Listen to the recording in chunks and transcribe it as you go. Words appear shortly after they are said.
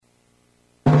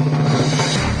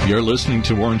You're listening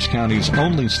to Orange County's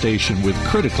only station with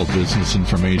critical business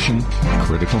information,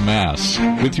 Critical Mass,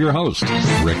 with your host,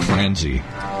 Rick Franzi.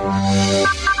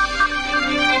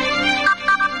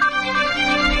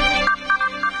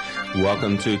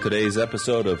 Welcome to today's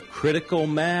episode of Critical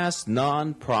Mass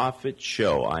Nonprofit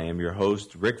Show. I am your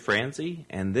host, Rick Franzi,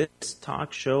 and this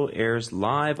talk show airs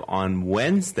live on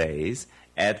Wednesdays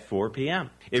at 4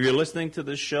 p.m. If you're listening to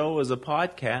the show as a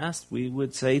podcast, we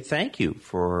would say thank you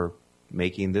for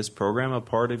making this program a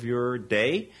part of your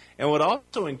day, and would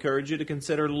also encourage you to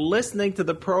consider listening to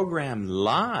the program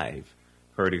live,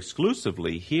 heard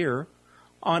exclusively here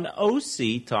on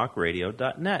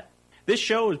octalkradio.net. This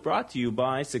show is brought to you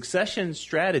by Succession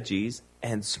Strategies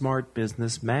and Smart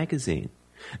Business Magazine.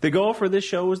 The goal for this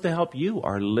show is to help you,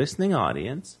 our listening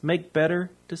audience, make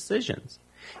better decisions.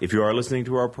 If you are listening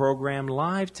to our program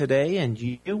live today and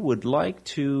you would like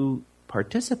to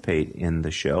participate in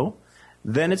the show,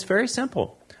 then it's very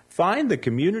simple. Find the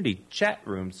community chat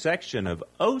room section of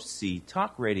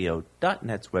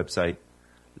octalkradio.net's website.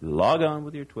 Log on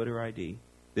with your Twitter ID.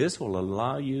 This will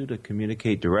allow you to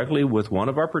communicate directly with one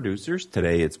of our producers.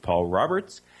 Today it's Paul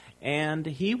Roberts, and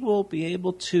he will be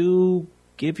able to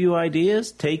give you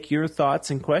ideas, take your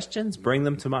thoughts and questions, bring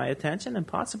them to my attention, and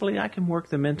possibly I can work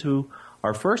them into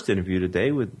our first interview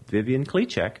today with Vivian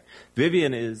Kleczek.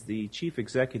 Vivian is the Chief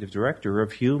Executive Director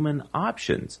of Human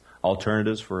Options,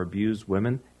 Alternatives for Abused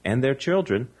Women and Their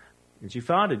Children, and she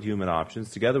founded Human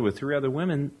Options together with 3 other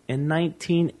women in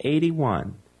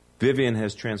 1981. Vivian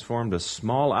has transformed a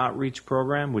small outreach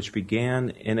program which began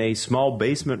in a small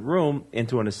basement room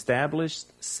into an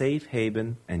established safe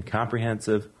haven and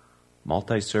comprehensive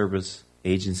multi-service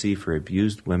agency for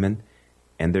abused women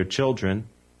and their children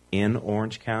in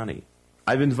Orange County.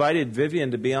 I've invited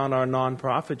Vivian to be on our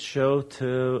nonprofit show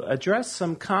to address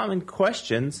some common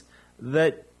questions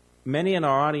that many in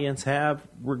our audience have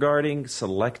regarding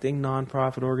selecting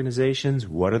nonprofit organizations.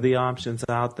 What are the options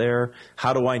out there?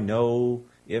 How do I know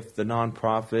if the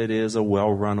nonprofit is a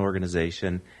well-run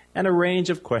organization, and a range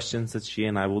of questions that she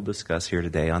and I will discuss here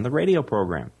today on the radio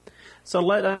program. So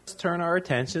let us turn our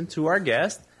attention to our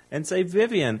guest and say,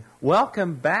 Vivian,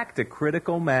 welcome back to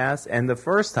Critical Mass and the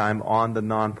first time on the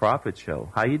Nonprofit Show.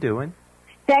 How you doing?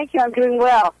 Thank you. I'm doing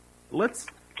well. Let's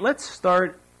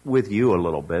start with you a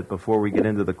little bit before we get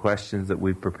into the questions that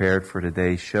we've prepared for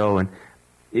today's show. And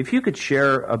if you could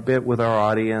share a bit with our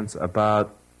audience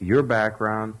about your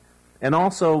background, and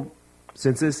also,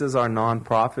 since this is our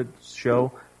nonprofit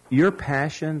show, your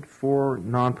passion for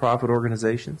nonprofit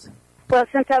organizations? Well,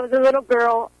 since I was a little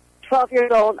girl, 12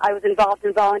 years old, I was involved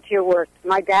in volunteer work.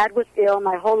 My dad was ill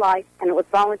my whole life, and it was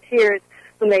volunteers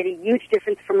who made a huge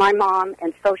difference for my mom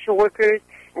and social workers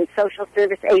and social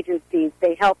service agencies.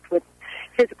 They helped with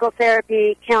physical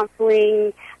therapy,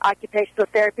 counseling, occupational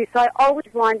therapy. So I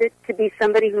always wanted to be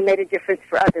somebody who made a difference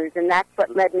for others, and that's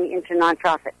what led me into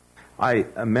nonprofit. I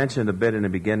mentioned a bit in the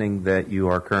beginning that you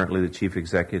are currently the Chief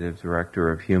Executive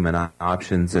Director of Human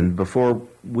Options. And before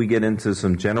we get into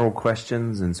some general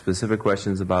questions and specific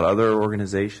questions about other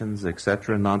organizations, et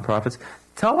cetera, nonprofits,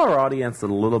 tell our audience a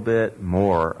little bit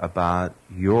more about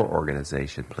your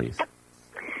organization, please.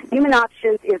 Human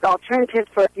Options is Alternatives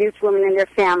for Abused Women and Their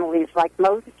Families. Like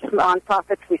most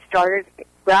nonprofits, we started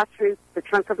grassroots. The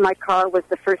trunk of my car was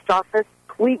the first office.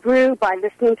 We grew by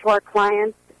listening to our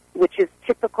clients, which is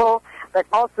typical, but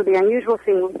also the unusual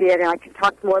thing we did, and I can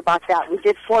talk more about that, we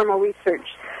did formal research.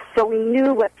 So we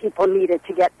knew what people needed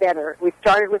to get better. We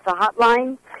started with a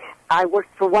hotline. I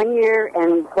worked for 1 year,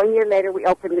 and 1 year later we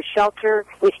opened the shelter.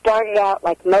 We started out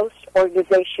like most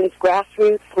organizations,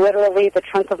 grassroots. Literally, the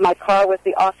trunk of my car was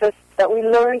the office. But we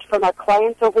learned from our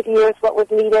clients over the years what was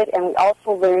needed, and we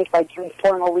also learned by doing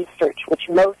formal research, which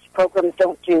most programs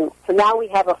don't do. So now we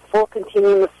have a full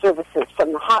continuum of services,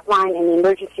 from the hotline and the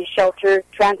emergency shelter,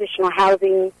 transitional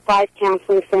housing, 5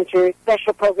 counseling centers,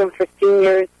 special programs for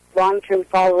seniors, long-term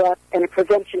follow-up, and a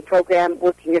prevention program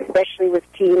working especially with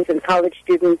teens and college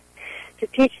students to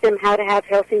teach them how to have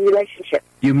healthy relationships.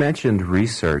 You mentioned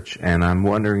research, and I'm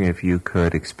wondering if you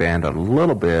could expand a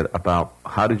little bit about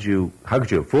how could you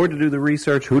afford to do the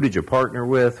research? Who did you partner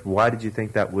with? Why did you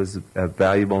think that was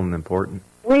valuable and important?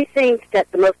 We think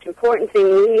that the most important thing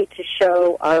we need to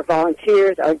show our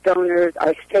volunteers, our donors,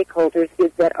 our stakeholders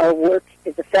is that our work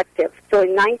is effective. So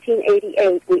in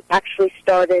 1988, we actually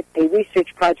started a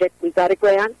research project. We got a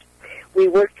grant. We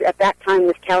worked at that time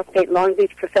with Cal State Long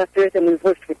Beach professors, and we've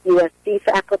worked with USC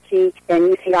faculty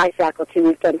and UCI faculty.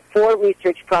 We've done 4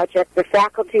 research projects. The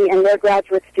faculty and their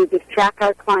graduate students track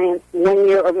our clients 1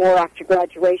 year or more after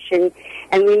graduation,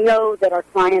 and we know that our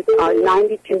clients are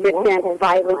 92%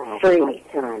 violence-free.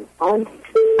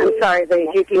 I'm sorry, the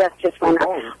GPS just went up.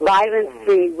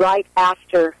 Violence-free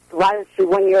violence-free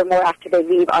 1 year or more after they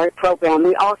leave our program.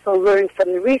 We also learned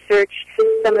from the research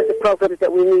some of the programs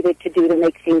that we needed to do to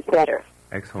make things better.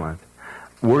 Excellent.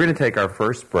 We're going to take our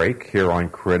first break here on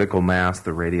Critical Mass,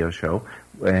 the radio show,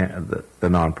 the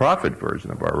nonprofit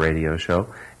version of our radio show.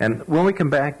 And when we come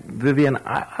back, Vivian,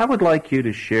 I would like you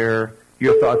to share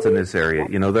your thoughts in this area.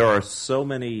 You know, there are so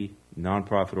many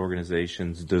nonprofit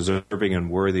organizations, deserving and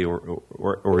worthy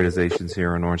organizations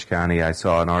here in Orange County. I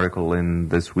saw an article in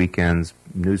this weekend's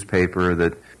newspaper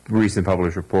that recent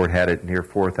published report had it near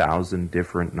 4,000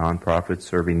 different nonprofits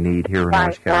serving need here in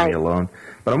Orange County alone.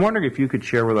 But I'm wondering if you could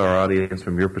share with our audience,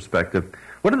 from your perspective,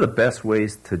 what are the best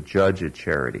ways to judge a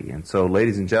charity? And so,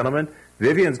 ladies and gentlemen,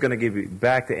 Vivian's going to give you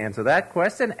back to answer that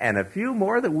question and a few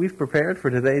more that we've prepared for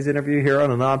today's interview here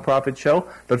on a nonprofit show.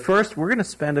 But first, we're going to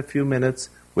spend a few minutes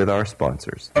with our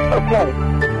sponsors. Okay.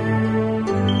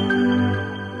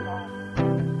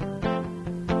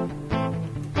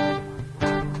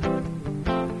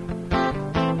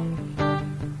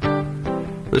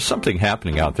 There's something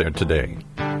happening out there today.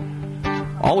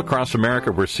 All across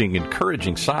America, we're seeing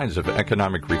encouraging signs of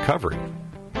economic recovery.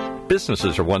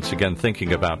 Businesses are once again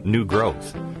thinking about new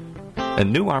growth,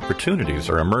 and new opportunities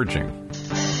are emerging.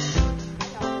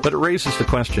 But it raises the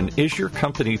question, is your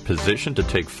company positioned to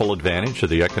take full advantage of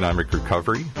the economic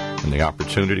recovery and the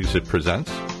opportunities it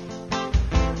presents?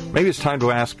 Maybe it's time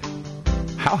to ask,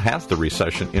 how has the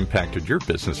recession impacted your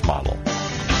business model?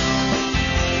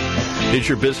 Is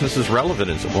your business as relevant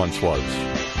as it once was?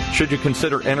 Should you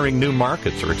consider entering new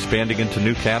markets or expanding into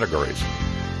new categories?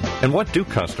 And what do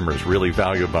customers really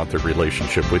value about their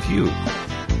relationship with you?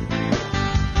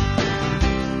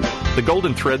 The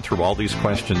golden thread through all these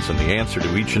questions and the answer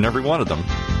to each and every one of them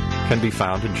can be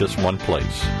found in just one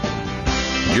place: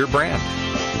 your brand.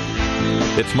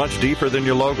 It's much deeper than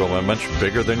your logo and much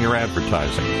bigger than your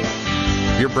advertising.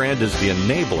 Your brand is the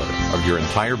enabler of your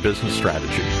entire business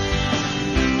strategy.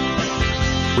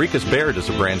 Ricus Baird is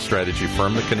a brand strategy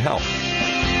firm that can help.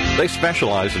 They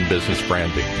specialize in business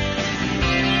branding.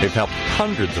 They've helped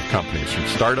hundreds of companies, from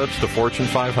startups to Fortune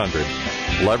 500,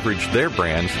 leverage their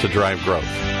brands to drive growth.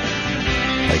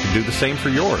 They can do the same for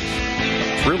yours.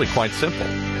 It's really quite simple.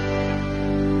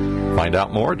 Find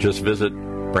out more, just visit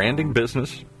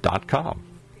brandingbusiness.com.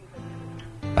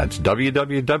 That's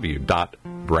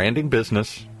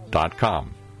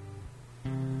www.brandingbusiness.com.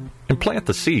 And plant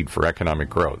the seed for economic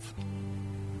growth.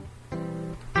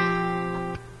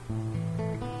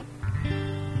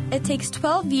 It takes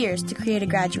 12 years to create a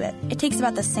graduate. It takes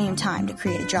about the same time to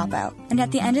create a dropout. And at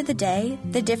the end of the day,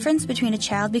 the difference between a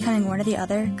child becoming one or the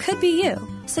other could be you.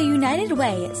 So United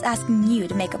Way is asking you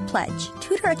to make a pledge.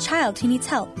 Tutor a child who needs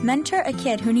help. Mentor a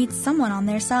kid who needs someone on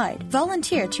their side.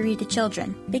 Volunteer to read to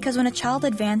children. Because when a child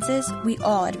advances, we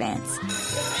all advance.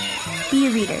 Be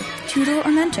a reader, tutor,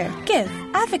 or mentor. Give,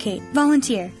 advocate,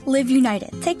 volunteer. Live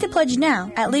United. Take the pledge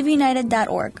now at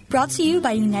liveunited.org. Brought to you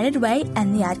by United Way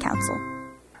and the Ad Council.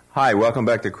 Hi, welcome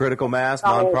back to Critical Mass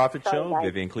Nonprofit Show.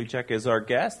 Vivian Kleczek is our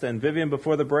guest. And Vivian,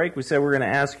 before the break, we said we're going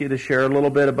to ask you to share a little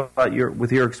bit about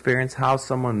with your experience, how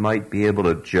someone might be able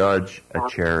to judge a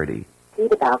charity.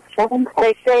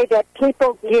 They say that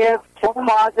people give to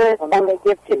causes and they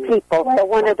give to people. So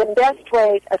one of the best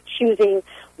ways of choosing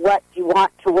what you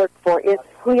want to work for is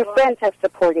who your friends are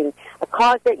supporting, a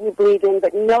cause that you believe in,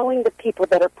 but knowing the people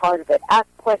that are part of it. Ask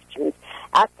questions.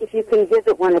 Ask if you can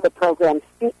visit one of the programs.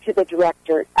 Speak to the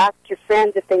director. Ask your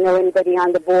friends if they know anybody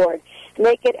on the board.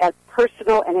 Make it as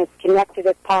personal and as connected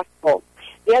as possible.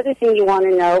 The other thing you want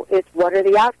to know is, what are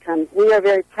the outcomes? We are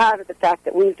very proud of the fact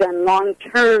that we've done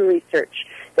long-term research,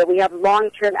 that we have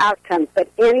long-term outcomes, but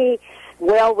any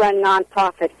well-run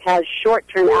nonprofit has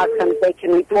short-term outcomes they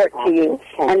can report to you,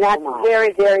 and that's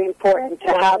very, very important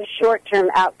to have short-term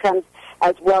outcomes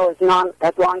as well as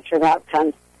long-term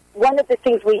outcomes. One of the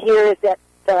things we hear is that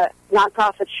the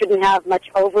nonprofits shouldn't have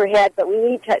much overhead, but we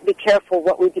need to be careful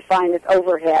what we define as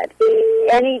overhead.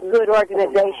 Any good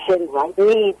organization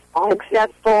needs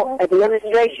successful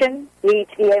administration, needs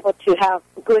to be able to have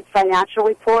good financial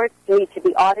reports, needs to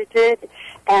be audited,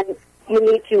 and you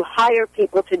need to hire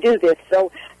people to do this.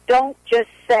 So don't just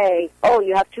say, oh,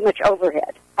 you have too much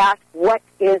overhead. Ask, what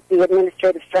is the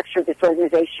administrative structure of this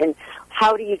organization?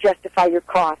 How do you justify your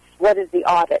costs? What is the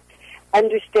audit?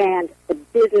 Understand the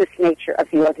business nature of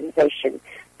the organization.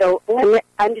 So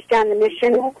understand the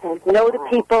mission, know the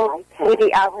people, see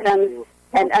the outcomes,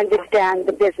 and understand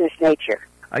the business nature.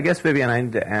 I guess, Vivian, I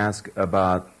need to ask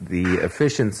about the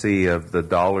efficiency of the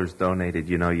dollars donated.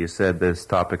 You know, you said this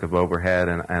topic of overhead,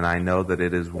 and I know that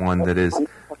it is one that is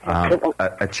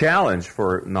a challenge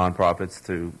for nonprofits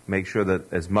to make sure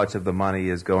that as much of the money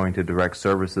is going to direct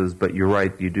services, but you're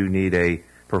right, you do need a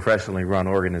professionally run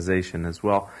organization as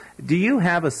well. Do you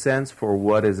have a sense for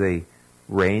what is a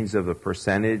range of a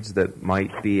percentage that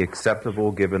might be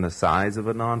acceptable given the size of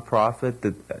a nonprofit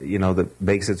that that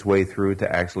makes its way through to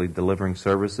actually delivering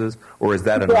services, or is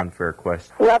that an unfair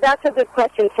question? Well, that's a good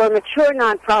question. For a mature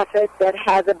nonprofit that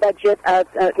has a budget of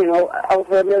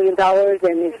over $1 million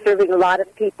and is serving a lot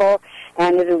of people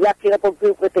and is a reputable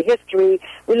group with a history,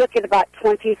 we look at about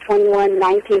 20, 21,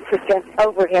 19%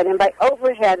 overhead. And by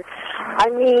overhead, I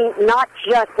mean not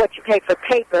just what you pay for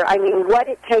paper. I mean what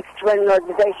it takes to run an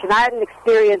organization. I had an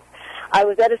experience. I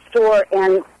was at a store,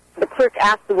 and the clerk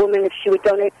asked the woman if she would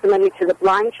donate some money to the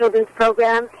blind children's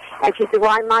program. And she said,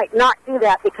 well, I might not do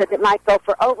that because it might go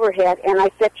for overhead. And I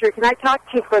said to her, can I talk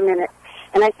to you for a minute?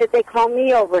 And I said, they call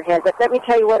me overhead. But let me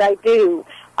tell you what I do.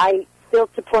 I still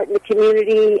support in the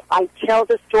community. I tell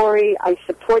the story. I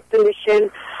support the mission.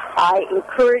 I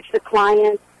encourage the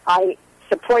clients. I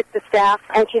support the staff.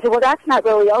 And she said, well, that's not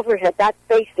really overhead. That's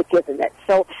basic, isn't it?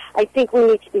 So I think we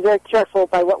need to be very careful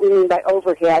by what we mean by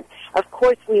overhead. Of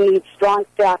course, we need strong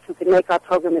staff who can make our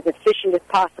program as efficient as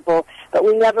possible, but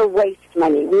we never waste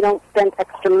money. We don't spend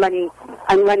extra money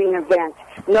on running an event.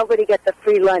 Nobody gets a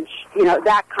free lunch,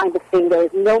 that kind of thing. There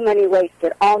is no money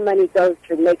wasted. All money goes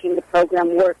to making the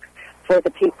program work for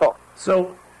the people.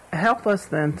 So help us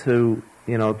then to,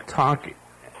 talk.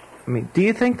 I mean, do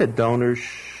you think that donors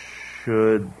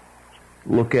should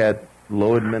look at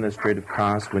low administrative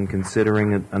costs when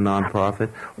considering a nonprofit,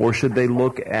 or should they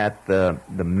look at the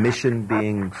mission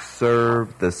being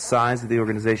served, the size of the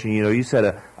organization? You said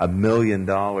a $1 million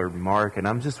mark, and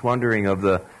I'm just wondering, of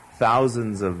the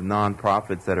thousands of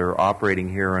nonprofits that are operating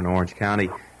here in Orange County,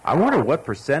 I wonder what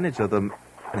percentage of them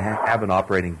have an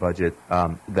operating budget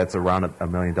that's around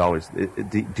 $1 million.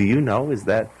 Do you know? Is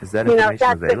that information that's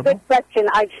available? A good question.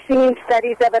 I've seen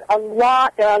studies of it a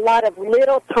lot. There are a lot of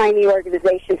little tiny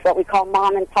organizations, what we call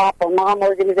mom and pop or mom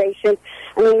organizations.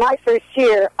 I mean, my first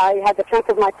year, I had the trunk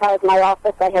of my car at my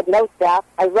office. I had no staff.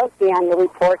 I wrote the annual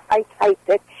report. I typed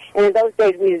it. And in those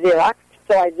days, we Xeroxed.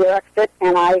 So I Xeroxed it,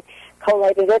 and I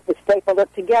collated it and stapled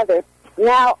it together.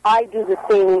 Now I do the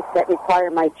things that require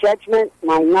my judgment,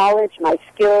 my knowledge, my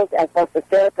skills as both a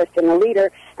therapist and a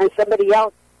leader, and somebody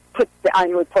else puts the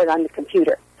annual report on the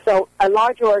computer. So a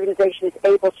larger organization is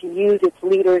able to use its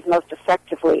leaders most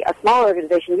effectively. A small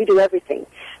organization, you do everything.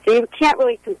 So you can't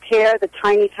really compare the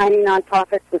tiny, tiny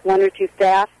nonprofits with one or two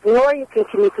staff, nor can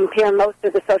you compare most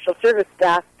of the social service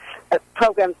staff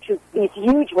programs to these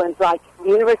huge ones like the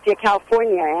University of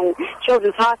California and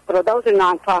Children's Hospital. Those are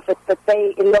nonprofits, but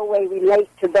they in no way relate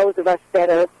to those of us that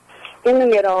are in the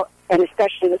middle, and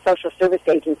especially the social service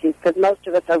agencies, because most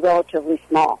of us are relatively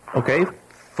small. Okay,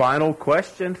 final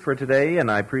question for today,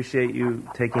 and I appreciate you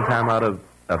taking time out of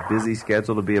a busy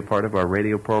schedule to be a part of our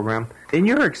radio program. In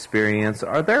your experience,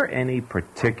 are there any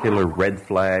particular red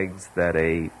flags that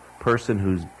a person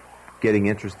who's getting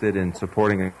interested in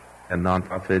supporting a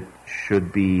nonprofit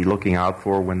should be looking out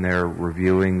for when they're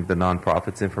reviewing the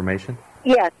nonprofit's information?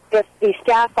 Yes, if the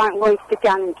staff aren't willing to sit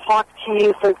down and talk to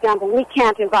you, for example, we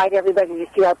can't invite everybody to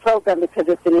see our program because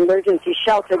it's an emergency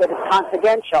shelter that is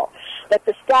confidential. But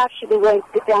the staff should be willing to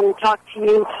sit down and talk to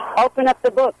you, open up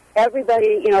the book.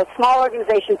 Everybody, small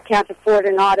organizations can't afford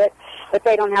an audit, but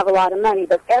they don't have a lot of money.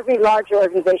 But every larger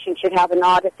organization should have an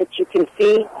audit that you can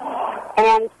see.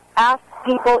 And ask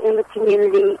people in the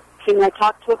community, can I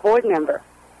talk to a board member?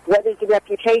 What is the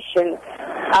reputation?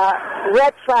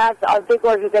 Red flags are big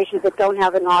organizations that don't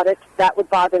have an audit. That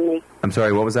would bother me. I'm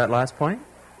sorry, what was that last point?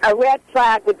 A red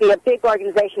flag would be a big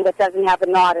organization that doesn't have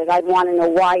an audit. I'd want to know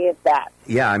why is that.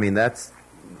 Yeah, I mean,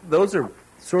 those are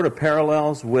sort of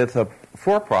parallels with a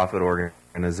for-profit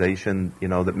organization,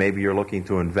 that maybe you're looking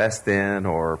to invest in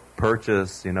or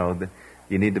purchase. You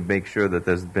need to make sure that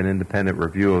there's been independent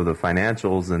review of the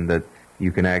financials and that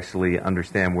you can actually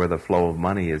understand where the flow of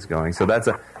money is going. So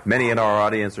many in our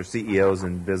audience are CEOs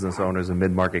and business owners and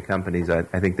mid-market companies. I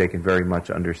think they can very much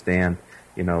understand,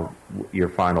 your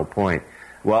final point.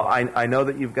 Well, I know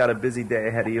that you've got a busy day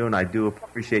ahead of you, and I do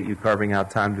appreciate you carving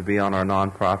out time to be on our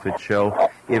nonprofit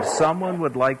show. If someone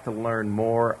would like to learn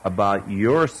more about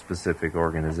your specific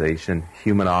organization,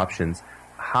 Human Options,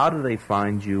 how do they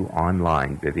find you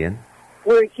online, Vivian?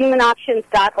 We're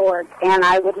humanoptions.org, and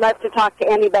I would love to talk to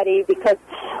anybody because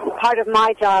part of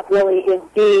my job really is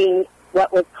being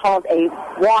what was called a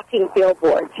walking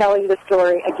billboard, telling the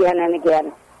story again and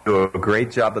again. Do a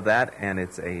great job of that, and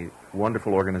it's a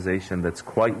wonderful organization that's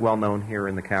quite well known here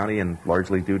in the county, and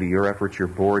largely due to your efforts, your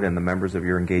board, and the members of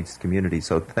your engaged community.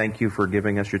 So thank you for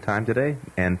giving us your time today,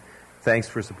 and thanks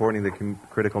for supporting the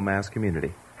critical mass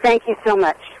community. Thank you so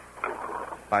much.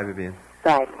 Bye, Vivian.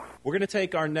 Bye. We're going to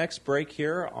take our next break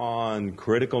here on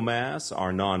Critical Mass,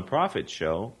 our nonprofit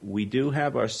show. We do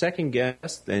have our second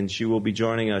guest, and she will be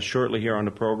joining us shortly here on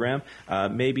the program.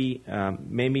 Mamie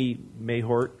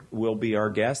Mayhort will be our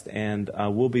guest, and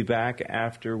we'll be back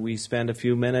after we spend a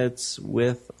few minutes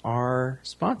with our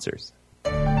sponsors.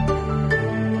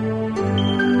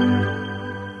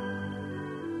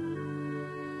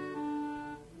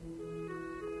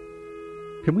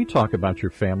 Can we talk about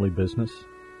your family business?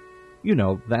 You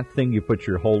know, that thing you put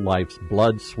your whole life's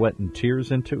blood, sweat, and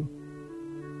tears into?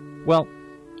 Well,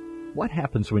 what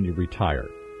happens when you retire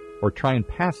or try and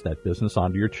pass that business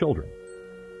on to your children?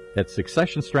 At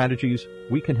Succession Strategies,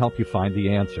 we can help you find the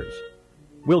answers.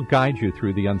 We'll guide you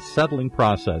through the unsettling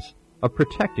process of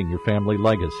protecting your family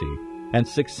legacy and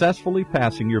successfully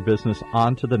passing your business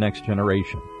on to the next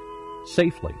generation,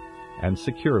 safely and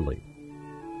securely,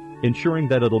 ensuring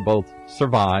that it'll both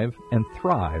survive and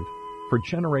thrive for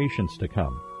generations to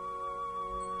come.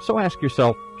 So ask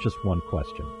yourself just one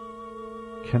question.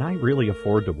 Can I really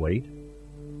afford to wait?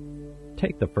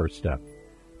 Take the first step.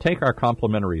 Take our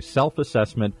complimentary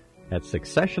self-assessment at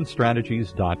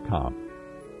successionstrategies.com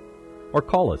or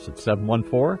call us at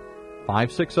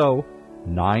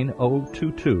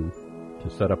 714-560-9022 to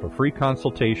set up a free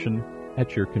consultation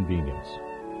at your convenience.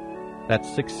 That's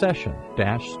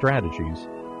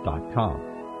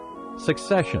succession-strategies.com.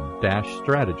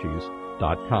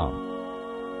 Succession-strategies.com.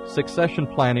 Succession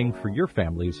planning for your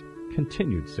family's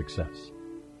continued success.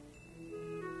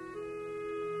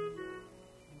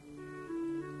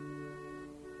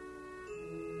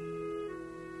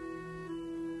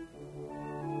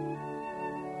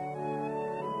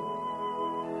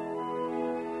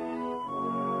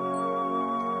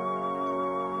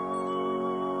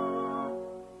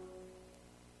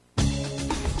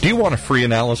 Do you want a free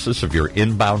analysis of your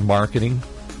inbound marketing?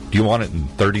 Do you want it in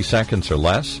 30 seconds or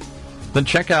less? Then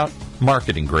check out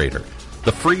Marketing Grader,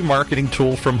 the free marketing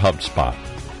tool from HubSpot.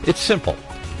 It's simple.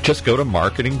 Just go to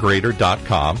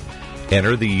marketinggrader.com,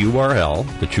 enter the URL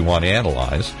that you want to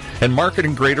analyze, and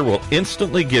Marketing Grader will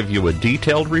instantly give you a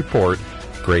detailed report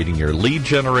grading your lead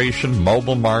generation,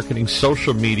 mobile marketing,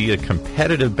 social media,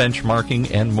 competitive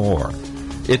benchmarking, and more.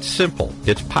 It's simple,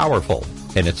 it's powerful,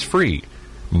 and it's free.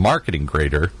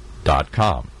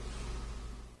 marketinggrader.com.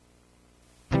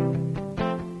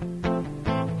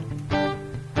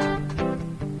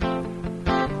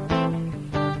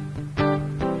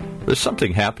 There's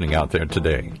something happening out there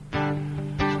today.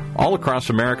 All across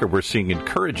America, we're seeing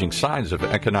encouraging signs of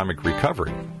economic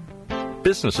recovery.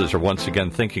 Businesses are once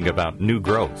again thinking about new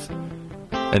growth,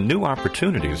 and new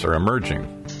opportunities are emerging.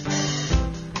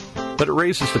 But it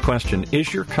raises the question,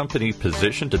 is your company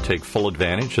positioned to take full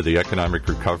advantage of the economic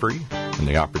recovery and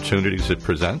the opportunities it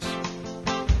presents?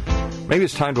 Maybe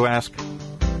it's time to ask,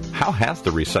 how has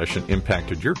the recession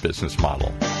impacted your business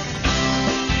model?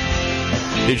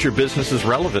 Is your business as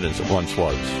relevant as it once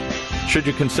was? Should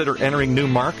you consider entering new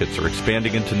markets or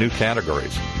expanding into new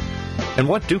categories? And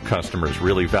what do customers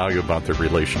really value about their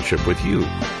relationship with you?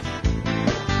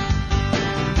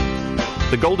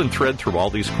 The golden thread through all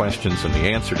these questions and the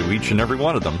answer to each and every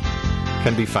one of them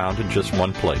can be found in just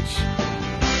one place.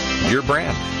 Your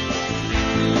brand.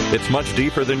 It's much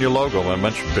deeper than your logo and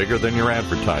much bigger than your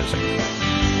advertising.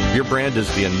 Your brand is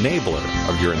the enabler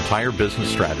of your entire business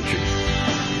strategy.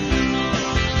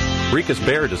 Rikas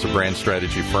Baird is a brand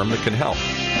strategy firm that can help.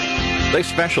 They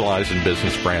specialize in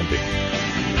business branding.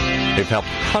 They've helped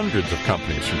hundreds of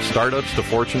companies from startups to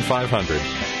Fortune 500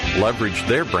 leverage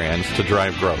their brands to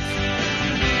drive growth.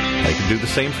 They can do the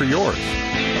same for yours.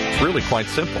 It's really quite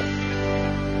simple.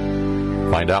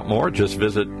 Find out more, just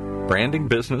visit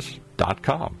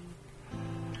brandingbusiness.com.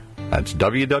 That's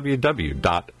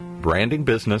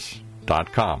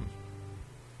www.brandingbusiness.com.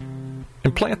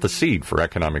 And plant the seed for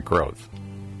economic growth.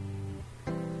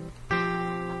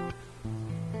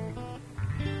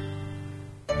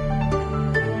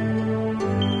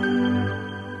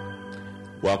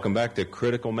 Welcome back to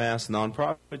Critical Mass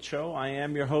Nonprofit Show. I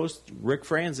am your host, Rick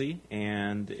Franzi,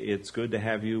 and it's good to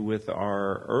have you with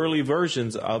our early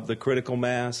versions of the Critical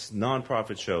Mass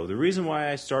Nonprofit Show. The reason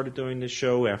why I started doing this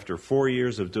show after 4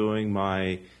 years of doing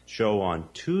my show on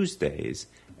Tuesdays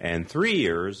and 3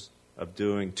 years of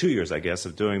doing 2 years, I guess,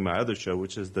 of doing my other show,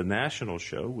 which is the national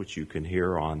show, which you can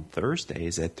hear on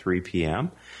Thursdays at 3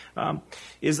 p.m.,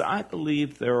 is I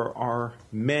believe there are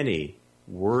many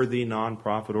worthy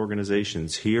nonprofit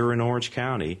organizations here in Orange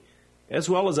County, as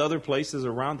well as other places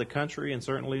around the country and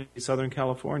certainly Southern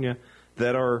California,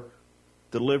 that are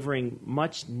delivering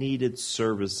much needed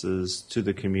services to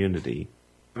the community,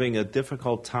 having a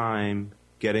difficult time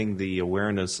getting the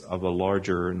awareness of a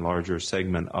larger and larger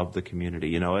segment of the community.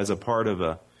 You know, as a part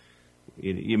of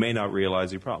you may not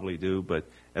realize, you probably do, but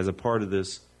as a part of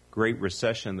this great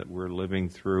recession that we're living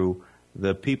through,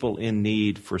 the people in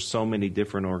need for so many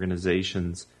different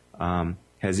organizations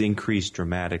has increased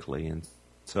dramatically. And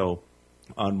so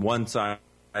on one side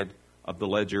of the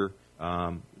ledger,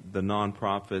 the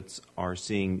nonprofits are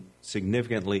seeing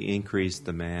significantly increased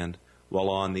demand, while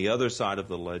on the other side of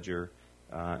the ledger,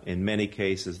 in many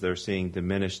cases, they're seeing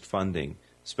diminished funding,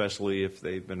 especially if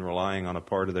they've been relying on a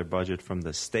part of their budget from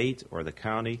the state or the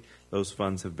county. Those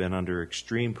funds have been under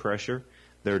extreme pressure.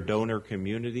 Their donor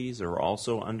communities are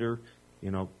also under,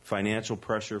 financial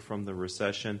pressure from the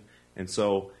recession. And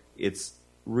so it's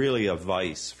really a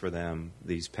vice for them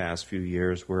these past few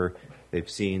years, where they've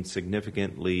seen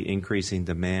significantly increasing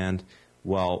demand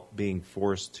while being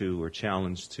forced to or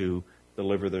challenged to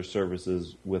deliver their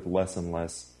services with less and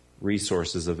less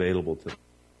resources available to them.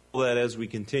 That as we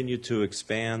continue to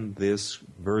expand this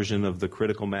version of the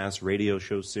Critical Mass radio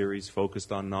show series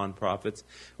focused on nonprofits,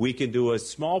 we can do a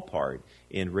small part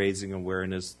in raising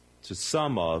awareness to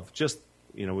some of,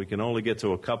 we can only get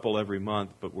to a couple every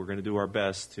month, but we're going to do our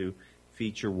best to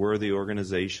feature worthy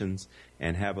organizations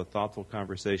and have a thoughtful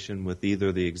conversation with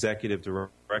either the executive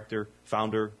director,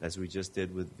 founder, as we just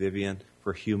did with Vivian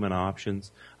for Human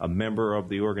Options, a member of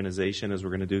the organization, as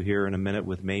we're going to do here in a minute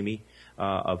with Mamie,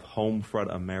 of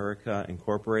Homefront America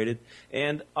Incorporated,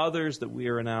 and others that we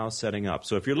are now setting up.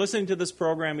 So if you're listening to this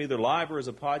program either live or as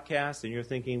a podcast, and you're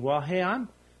thinking, well, hey, I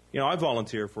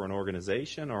volunteer for an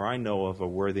organization, or I know of a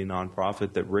worthy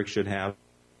nonprofit that Rick should have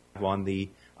on the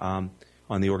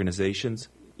organizations,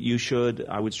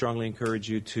 I would strongly encourage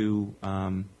you to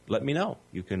let me know.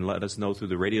 You can let us know through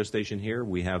the radio station here.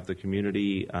 We have the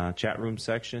community chat room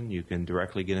section. You can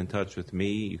directly get in touch with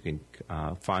me. You can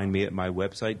find me at my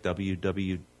website,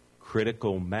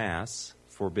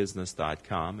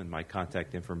 www.criticalmassforbusiness.com, and my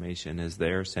contact information is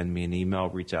there. Send me an email,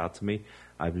 reach out to me.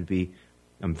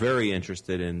 I'm very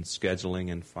interested in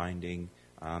scheduling and finding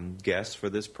guests for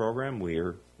this program.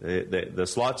 The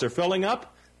slots are filling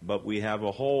up, but we have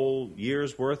a whole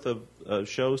year's worth of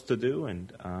shows to do,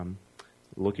 and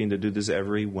looking to do this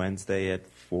every Wednesday at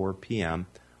 4 p.m.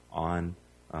 on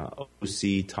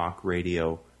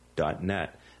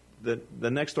octalkradio.net. The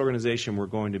next organization we're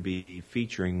going to be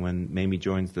featuring when Mamie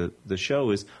joins the show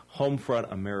is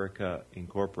Homefront America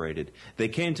Incorporated. They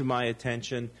came to my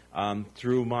attention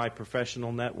through my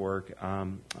professional network.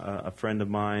 A friend of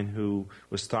mine who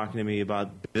was talking to me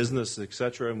about business,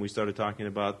 etc., and we started talking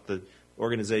about the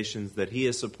organizations that he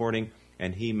is supporting,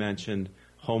 and he mentioned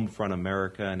Homefront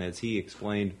America, and as he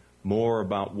explained more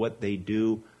about what they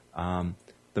do,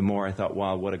 the more I thought,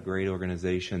 wow, what a great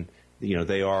organization.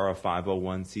 They are a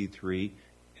 501c3,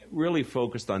 really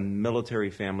focused on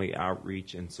military family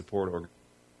outreach and support.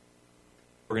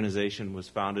 Organization was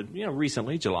founded,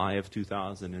 recently, July of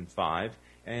 2005,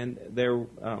 and there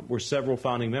were several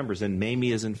founding members, and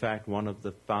Mamie is in fact one of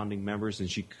the founding members, and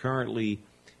she currently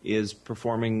is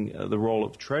performing the role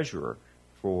of treasurer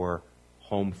for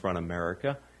Homefront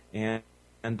America, and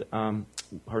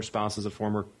her spouse is a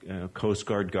former Coast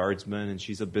Guard guardsman, and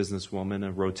she's a businesswoman,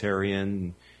 a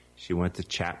Rotarian. She went to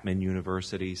Chapman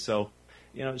University, so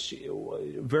she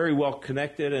very well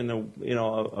connected and a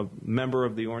member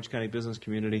of the Orange County business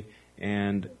community,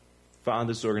 and found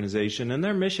this organization. And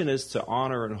their mission is to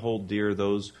honor and hold dear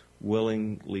those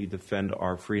willingly defend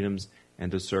our freedoms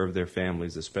and to serve their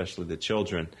families, especially the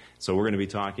children. So we're going to be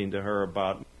talking to her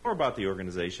more about the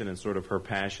organization and sort of her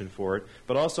passion for it.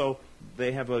 But also,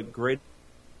 they have a great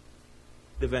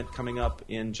event coming up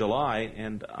in July,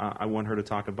 and I want her to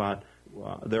talk about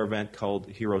their event called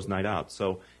Heroes Night Out.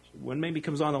 So when Mamie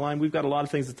comes on the line, we've got a lot of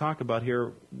things to talk about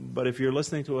here. But if you're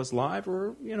listening to us live,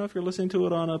 or if you're listening to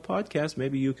it on a podcast,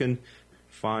 maybe you can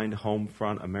find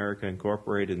Homefront America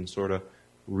Incorporated and sort of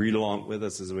read along with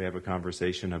us as we have a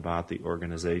conversation about the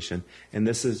organization. And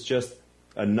this is just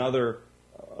another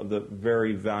of the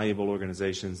very valuable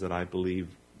organizations that I believe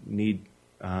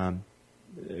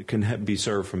can be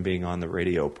served from being on the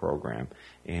radio program.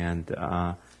 And,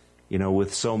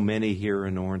 with so many here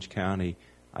in Orange County,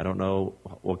 I don't know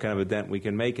what kind of a dent we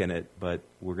can make in it, but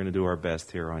we're going to do our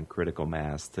best here on Critical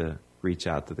Mass to reach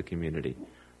out to the community.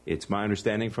 It's my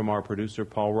understanding from our producer,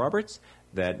 Paul Roberts,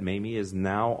 that Mamie is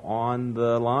now on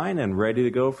the line and ready to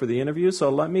go for the interview. So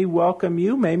let me welcome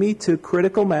you, Mamie, to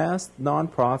Critical Mass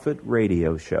Nonprofit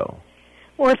Radio Show.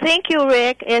 Well, thank you,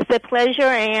 Rick. It's a pleasure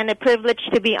and a privilege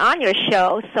to be on your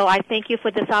show, so I thank you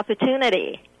for this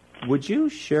opportunity. Would you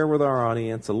share with our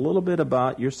audience a little bit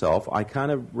about yourself? I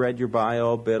kind of read your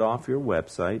bio a bit off your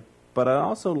website, but I'd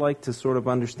also like to sort of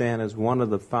understand, as one of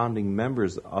the founding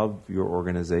members of your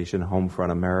organization,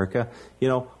 Homefront America,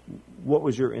 what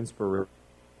was your inspiration?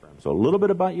 So a little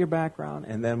bit about your background,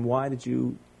 and then why did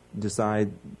you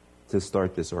decide to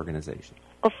start this organization?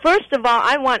 Well, first of all,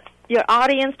 I want your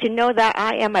audience to know that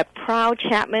I am a proud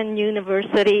Chapman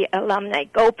University alumni.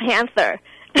 Go Panther!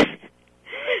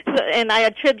 And I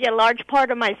attribute a large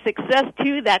part of my success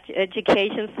to that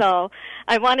education, so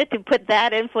I wanted to put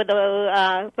that in for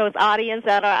those audience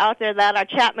that are out there that are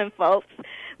Chapman folks.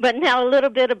 But now a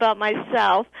little bit about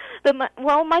myself.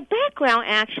 My background,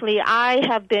 actually, I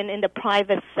have been in the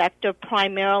private sector,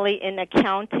 primarily in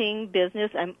accounting,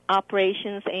 business, and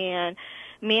operations, and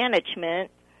management.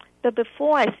 But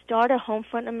before I started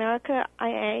Homefront America,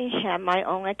 I had my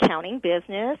own accounting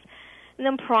business. And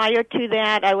then prior to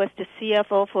that, I was the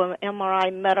CFO for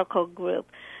MRI Medical Group.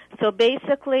 So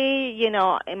basically,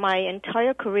 my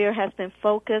entire career has been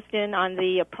focused in on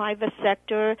the private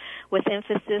sector with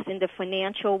emphasis in the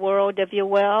financial world, if you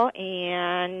will,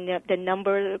 and the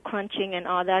number crunching and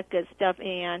all that good stuff,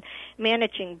 and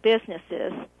managing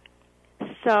businesses.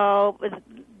 So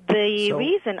the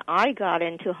reason I got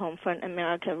into Homefront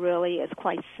America really is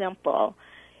quite simple.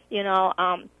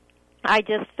 I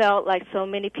just felt like so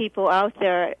many people out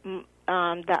there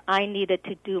that I needed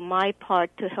to do my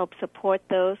part to help support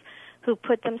those who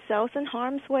put themselves in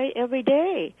harm's way every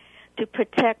day to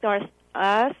protect us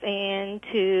and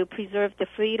to preserve the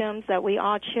freedoms that we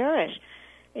all cherish.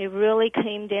 It really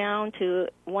came down to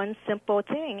one simple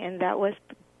thing, and that was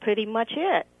pretty much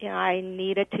it. I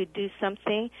needed to do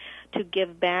something to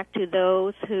give back to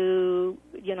those who,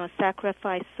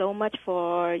 sacrificed so much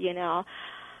for,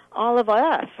 all of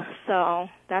us. So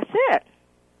that's it.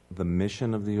 The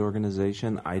mission of the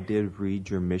organization, I did read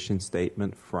your mission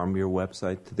statement from your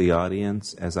website to the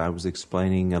audience as I was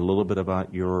explaining a little bit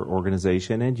about your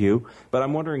organization and you. But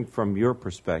I'm wondering, from your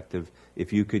perspective,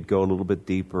 if you could go a little bit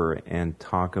deeper and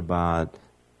talk about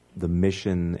the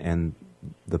mission and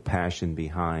the passion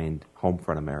behind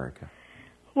Homefront America.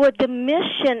 Well, the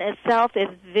mission itself is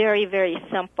very, very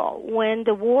simple. When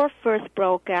the war first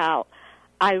broke out,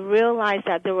 I realized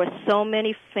that there were so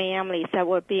many families that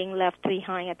were being left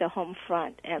behind at the home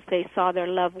front as they saw their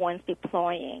loved ones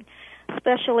deploying,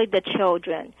 especially the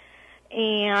children.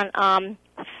 And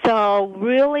so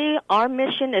really our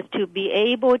mission is to be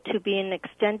able to be an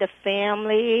extended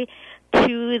family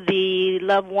to the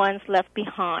loved ones left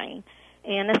behind,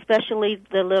 and especially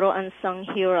the little unsung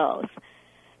heroes.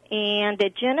 And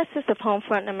the genesis of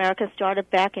Homefront America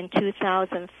started back in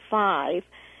 2005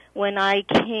 when I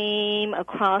came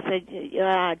across a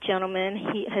gentleman.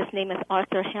 His name is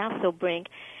Arthur Hasselbrink,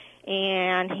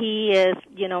 and he is,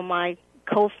 my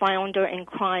co-founder in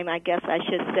crime, I guess I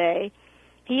should say.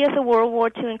 He is a World War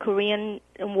II and Korean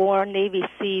War Navy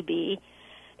Seabee.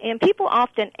 And people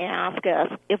often ask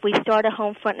us if we started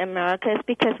Homefront America, it's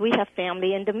because we have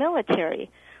family in the military.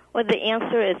 Well, the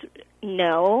answer is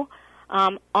no.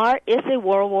 Art is a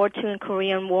World War II and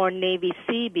Korean War Navy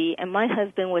Seabee, and my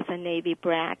husband was a Navy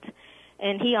brat,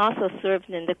 and he also served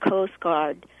in the Coast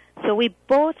Guard. So we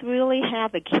both really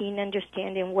have a keen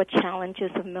understanding of what challenges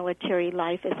of military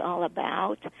life is all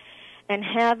about. And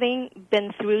having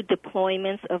been through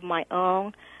deployments of my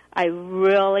own, I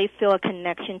really feel a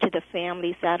connection to the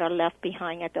families that are left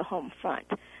behind at the home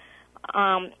front.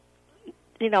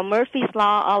 Murphy's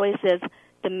Law always says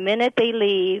the minute they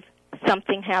leave,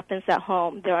 something happens at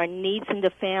home. There are needs in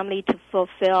the family to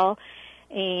fulfill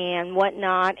and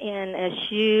whatnot. And as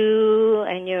you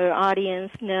and your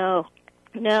audience know,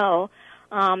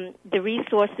 the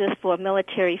resources for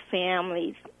military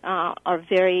families are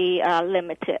very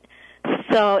limited.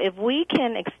 So if we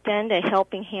can extend a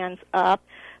helping hands up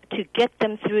to get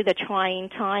them through the trying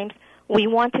times, we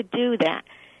want to do that.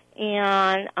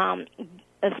 And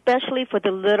especially for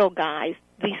the little guys,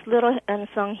 these little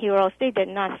unsung heroes, they did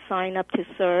not sign up to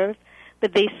serve,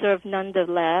 but they serve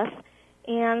nonetheless.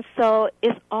 And so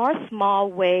it's our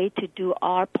small way to do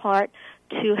our part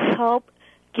to help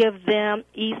give them,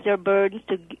 ease their burdens,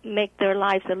 to make their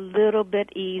lives a little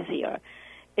bit easier.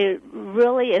 It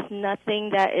really is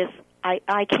nothing that is,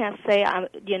 I can't say,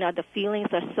 the feelings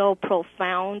are so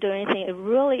profound or anything. It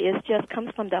really is just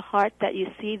comes from the heart that you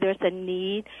see there's a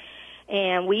need,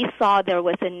 And we saw there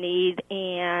was a need,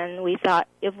 and we thought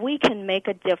if we can make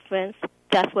a difference,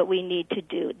 that's what we need to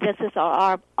do. This is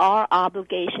our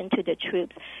obligation to the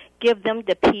troops. Give them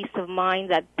the peace of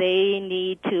mind that they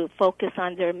need to focus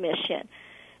on their mission.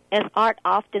 As Art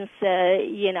often says,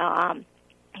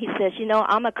 he says,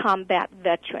 I'm a combat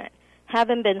veteran.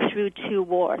 Having been through 2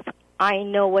 wars, I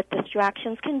know what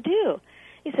distractions can do.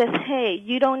 He says, hey,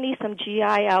 you don't need some GI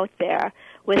out there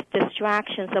with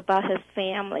distractions about his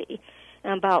family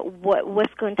and about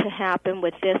what's going to happen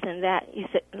with this and that. He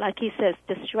said, like he says,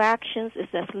 distractions is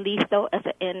as lethal as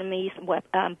an enemy's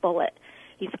bullet.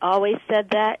 He's always said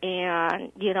that,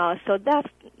 and, so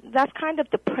that's kind of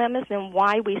the premise and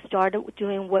why we started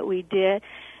doing what we did.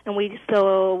 And we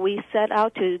set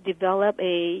out to develop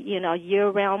a,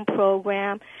 year-round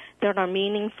program that are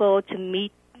meaningful to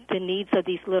meet the needs of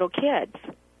these little kids.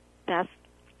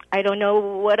 I don't know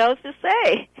what else to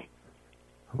say.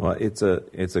 Well, it's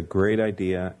a great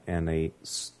idea and a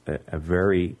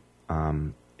very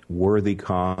worthy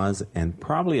cause, and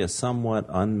probably a somewhat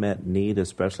unmet need,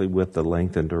 especially with the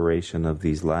length and duration of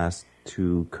these last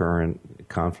 2 current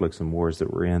conflicts and wars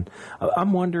that we're in.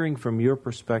 I'm wondering, from your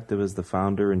perspective as the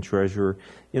founder and treasurer,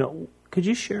 could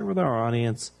you share with our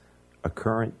audience a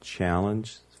current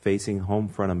challenge facing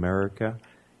Homefront America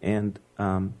and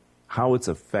how it's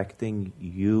affecting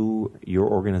your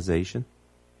organization?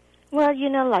 Well,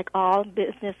 like all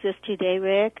businesses today,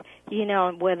 Rick,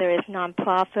 whether it's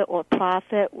nonprofit or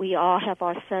profit, we all have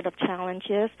our set of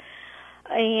challenges.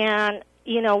 And,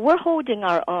 we're holding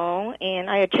our own, and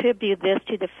I attribute this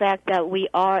to the fact that we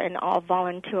are an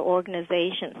all-volunteer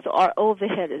organization, so our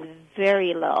overhead is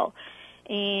very low.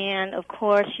 And, of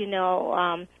course,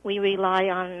 we rely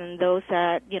on those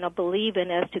that, believe in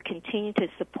us to continue to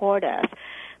support us.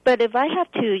 But if I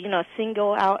have to,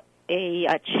 single out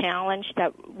a challenge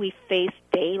that we face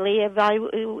daily, if I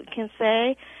can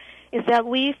say, is that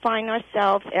we find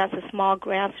ourselves as a small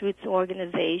grassroots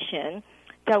organization,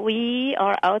 that we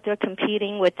are out there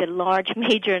competing with the large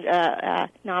major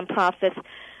nonprofits.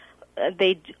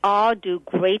 They all do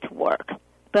great work.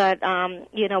 But,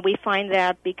 we find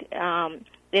that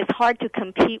it's hard to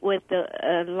compete with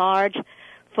the large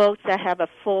folks that have a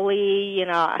fully,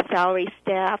 salary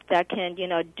staff that can,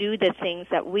 do the things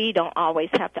that we don't always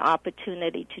have the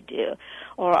opportunity to do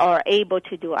or are able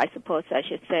to do, I suppose I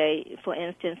should say. For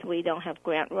instance, we don't have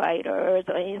grant writers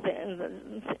or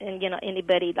anything, and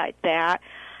anybody like that.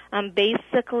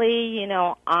 Basically,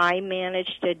 I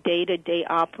manage the day-to-day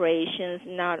operations.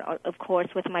 Not, of course,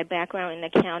 with my background in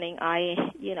accounting, I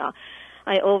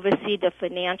oversee the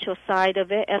financial side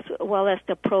of it as well as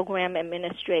the program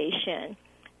administration.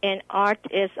 And Art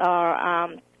is our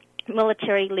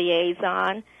military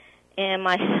liaison. And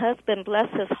my husband, bless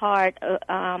his heart,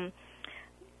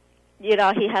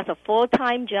 he has a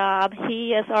full-time job.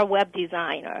 He is our web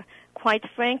designer. Quite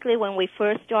frankly, when we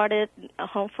first started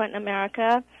Homefront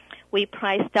America, we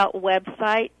priced out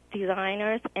website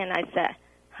designers, and I said,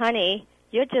 honey,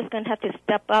 you're just going to have to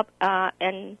step up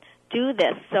and do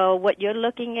this. So what you're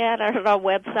looking at on our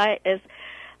website is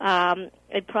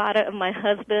a product of my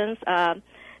husband's,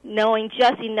 knowing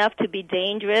just enough to be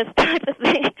dangerous type of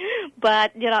thing.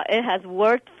 But, it has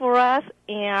worked for us,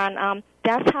 and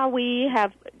that's how we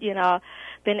have,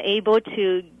 been able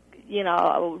to,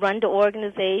 run the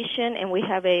organization, and we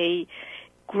have a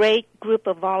great group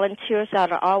of volunteers that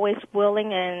are always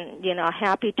willing and,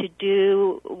 happy to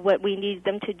do what we need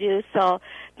them to do. So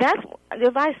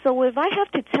if I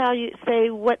have to say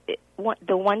what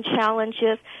the one challenge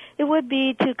is, it would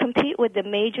be to compete with the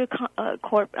major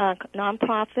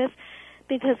nonprofits,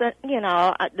 because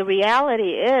the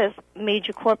reality is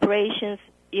major corporations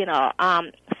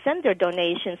send their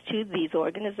donations to these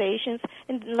organizations,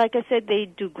 and like I said, they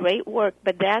do great work,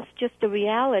 but that's just the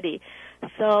reality.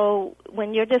 So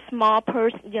when you're the small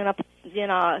person,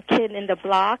 kid in the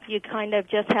block, you kind of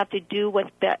just have to do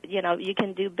what's you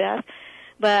can do best.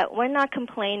 But we're not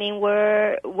complaining.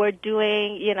 We're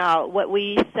doing, what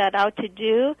we set out to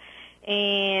do,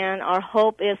 and our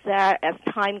hope is that as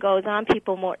time goes on,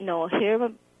 people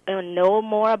know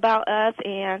more about us,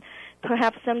 and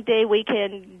perhaps someday we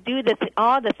can do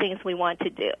all the things we want to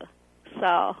do.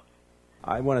 So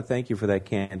I want to thank you for that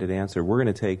candid answer. We're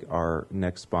going to take our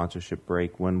next sponsorship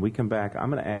break. When we come back,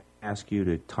 I'm going to ask you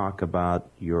to talk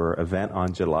about your event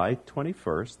on July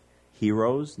 21st,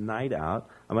 Heroes Night Out.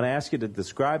 I'm going to ask you to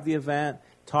describe the event,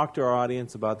 talk to our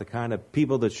audience about the kind of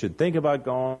people that should think about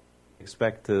going,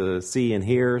 expect to see and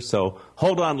hear. So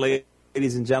hold on,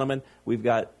 ladies and gentlemen. We've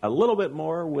got a little bit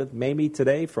more with Mamie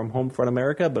today from Homefront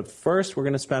America, but first we're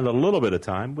going to spend a little bit of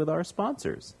time with our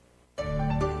sponsors.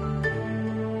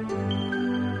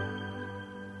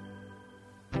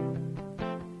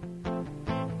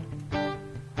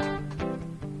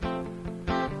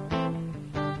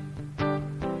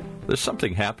 There's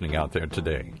something happening out there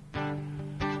today.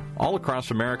 All across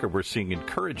America, we're seeing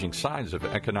encouraging signs of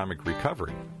economic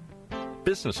recovery.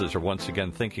 Businesses are once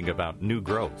again thinking about new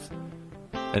growth,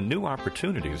 and new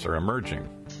opportunities are emerging.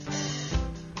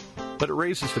 But it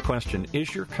raises the question,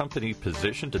 is your company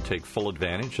positioned to take full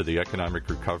advantage of the economic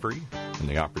recovery and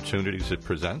the opportunities it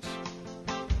presents?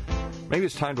 Maybe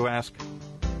it's time to ask,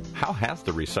 how has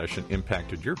the recession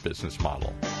impacted your business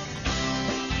model?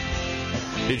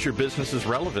 Is your business as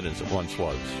relevant as it once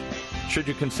was? Should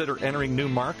you consider entering new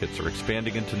markets or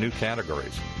expanding into new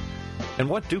categories? And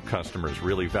what do customers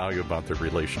really value about their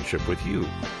relationship with you?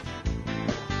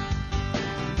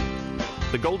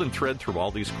 The golden thread through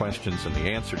all these questions and the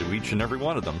answer to each and every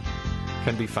one of them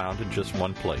can be found in just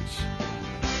one place: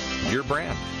 your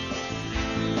brand.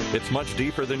 It's much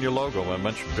deeper than your logo and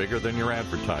much bigger than your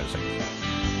advertising.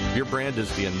 Your brand is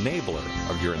the enabler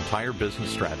of your entire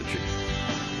business strategy.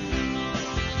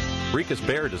 Rikas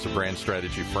Baird is a brand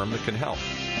strategy firm that can help.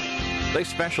 They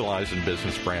specialize in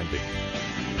business branding.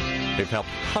 They've helped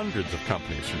hundreds of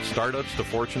companies from startups to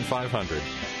Fortune 500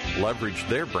 leverage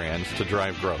their brands to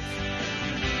drive growth.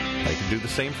 They can do the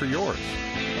same for yours.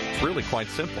 It's really quite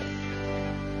simple.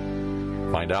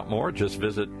 Find out more, just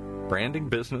visit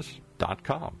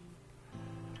brandingbusiness.com.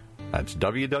 That's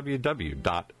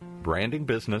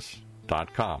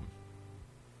www.brandingbusiness.com.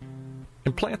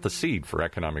 And plant the seed for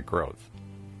economic growth.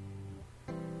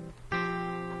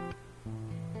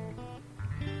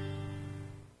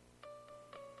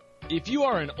 If you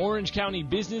are an Orange County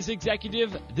business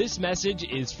executive, this message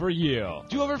is for you.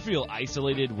 Do you ever feel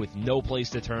isolated with no place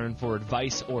to turn for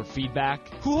advice or feedback?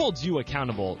 Who holds you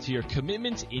accountable to your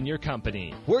commitments in your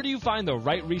company? Where do you find the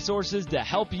right resources to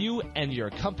help you and your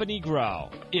company grow?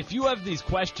 If you have these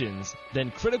questions, then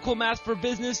Critical Mass for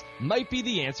Business might be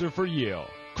the answer for you.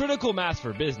 Critical Mass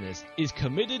for Business is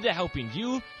committed to helping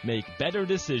you make better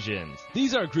decisions.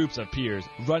 These are groups of peers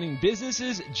running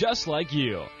businesses just like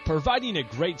you, providing a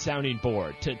great sounding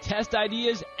board to test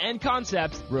ideas and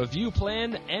concepts, review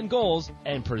plans and goals,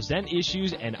 and present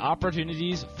issues and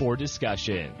opportunities for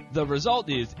discussion. The result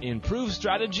is improved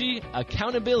strategy,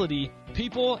 accountability,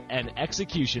 people, and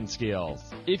execution skills.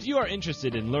 If you are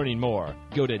interested in learning more,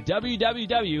 go to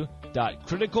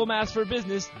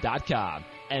www.criticalmassforbusiness.com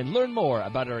and learn more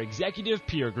about our executive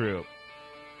peer group.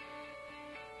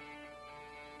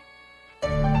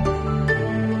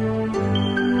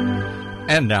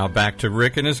 And now back to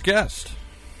Rick and his guest.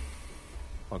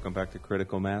 Welcome back to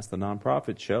Critical Mass, the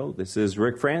nonprofit show. This is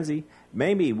Rick Franzi.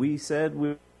 Mamie, we said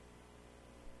we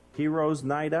Heroes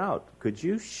Night Out. Could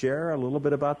you share a little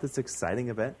bit about this exciting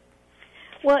event?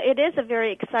 Well, it is a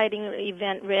very exciting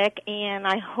event, Rick, and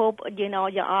I hope,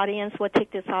 your audience will take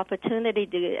this opportunity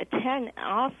to attend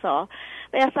also.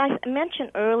 But as I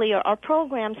mentioned earlier, our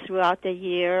programs throughout the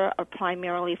year are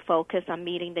primarily focused on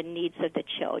meeting the needs of the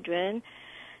children.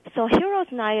 So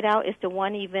Heroes Night Out is the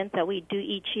one event that we do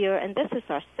each year, and this is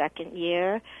our second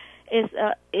year. Is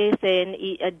a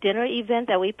dinner event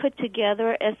that we put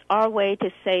together as our way to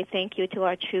say thank you to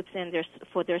our troops and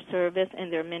for their service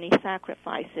and their many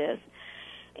sacrifices.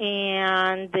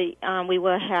 And we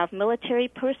will have military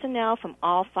personnel from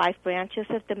all 5 branches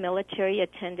of the military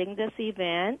attending this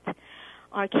event.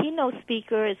 Our keynote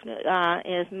speaker is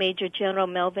Major General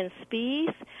Melvin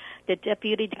Spees, the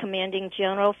Deputy Commanding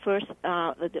General, First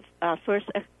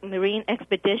Marine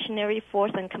Expeditionary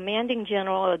Force, and Commanding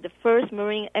General of the 1st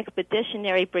Marine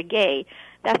Expeditionary Brigade.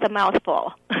 That's a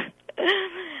mouthful.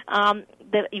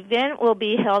 The event will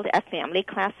be held at Family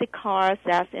Classic Cars.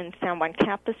 That's in San Juan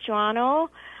Capistrano,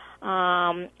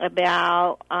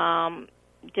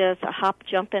 just a hop,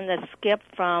 jump, and a skip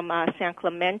from San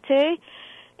Clemente.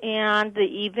 And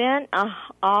the event,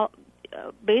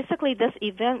 basically this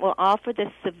event will offer the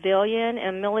civilian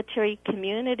and military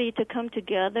community to come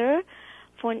together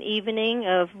for an evening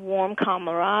of warm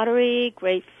camaraderie,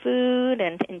 great food,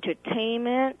 and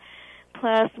entertainment.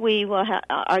 Plus, we will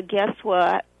our guests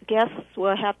will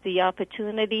have the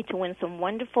opportunity to win some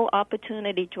wonderful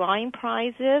opportunity drawing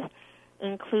prizes,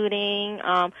 including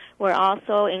we're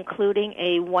also including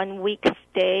a 1-week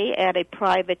stay at a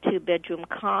private 2-bedroom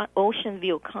ocean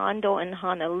view condo in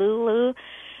Honolulu,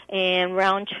 and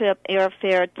round-trip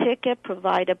airfare ticket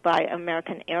provided by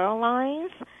American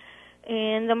Airlines.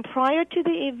 And then prior to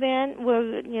the event,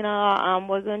 we're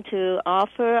going to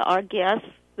offer our guests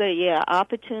the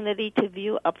opportunity to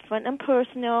view upfront and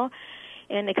personal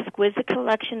an exquisite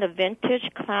collection of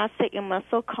vintage, classic, and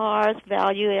muscle cars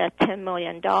valued at $10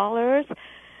 million.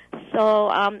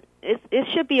 So it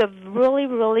should be a really,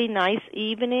 really nice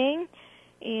evening.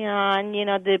 And,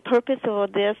 the purpose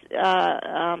of this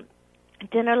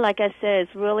dinner, like I said,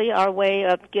 is really our way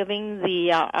of giving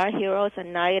our heroes a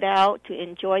night out to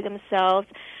enjoy themselves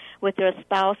with their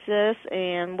spouses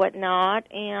and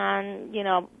whatnot. And,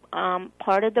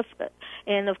 part of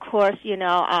and of course,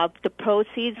 the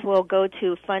proceeds will go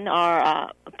to fund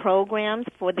our programs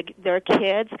for their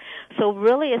kids. So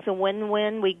really it's a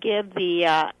win-win. We give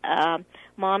the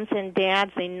moms and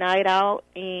dads a night out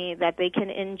that they can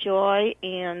enjoy,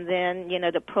 and then,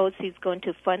 the proceeds going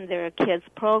to fund their kids'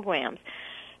 programs.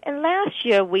 And last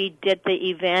year we did the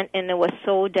event, and it was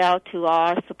sold out to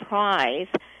our surprise.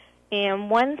 And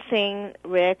one thing,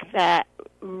 Rick, that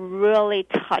really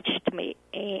touched me,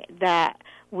 that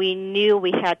we knew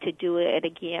we had to do it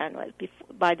again.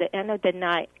 By the end of the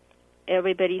night,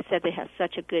 everybody said they had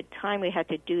such a good time, we had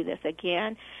to do this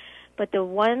again. But the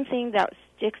one thing that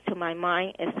sticks to my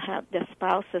mind is have the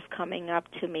spouses coming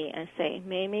up to me and saying,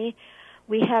 Mamie,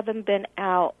 we haven't been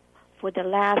out for the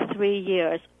last 3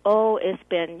 years. Oh, it's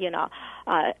been,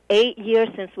 8 years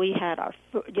since we had our,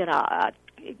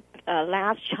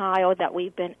 last child that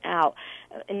we've been out,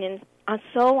 and then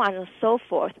so on and so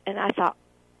forth. And I thought,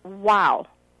 wow,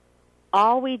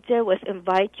 all we did was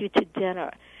invite you to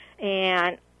dinner.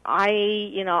 And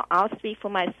I'll speak for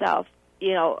myself.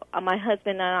 My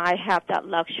husband and I have that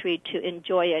luxury to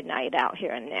enjoy a night out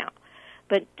here and now.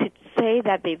 But to say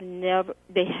that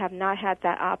they have not had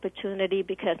that opportunity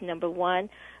because, number one,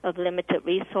 of limited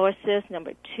resources,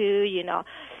 number two,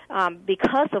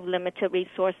 because of limited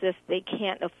resources, they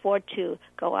can't afford to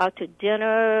go out to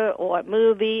dinner or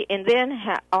movie, and then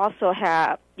also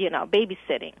have,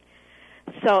 babysitting.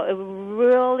 So it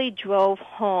really drove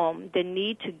home the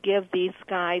need to give these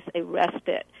guys a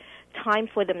respite, time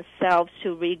for themselves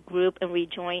to regroup and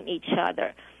rejoin each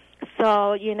other.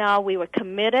 So, we were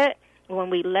committed when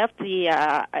we left the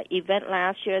event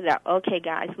last year that, okay,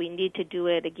 guys, we need to do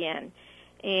it again.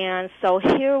 And so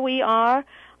here we are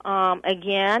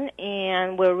again,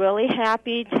 and we're really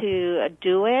happy to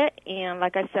do it. And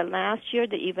like I said, last year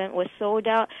the event was sold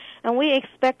out, and we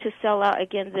expect to sell out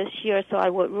again this year. So I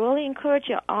would really encourage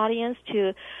your audience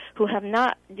who have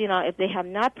not, if they have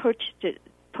not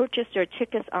purchased their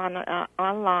tickets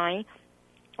online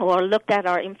or looked at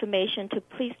our information, to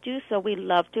please do so. We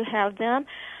love to have them.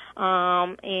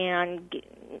 And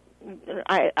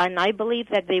I believe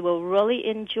that they will really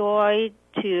enjoy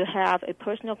to have a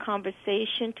personal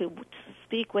conversation, to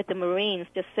speak with the Marines,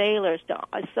 the sailors, the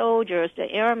soldiers,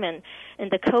 the airmen, and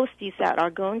the coasties that are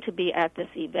going to be at this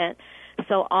event.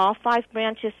 So all 5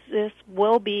 branches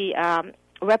will be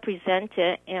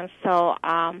represented, and so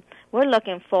we're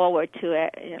looking forward to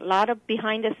it. A lot of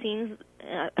behind-the-scenes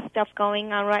stuff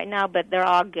going on right now, but they're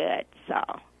all good, so...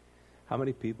 How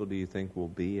many people do you think will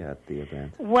be at the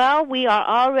event? Well, we are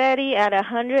already at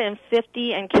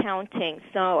 150 and counting.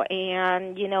 So,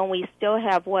 and, we still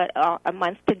have, a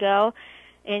month to go.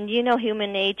 And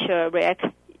human nature, Rick.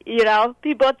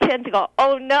 People tend to go,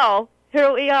 oh, no,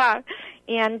 here we are.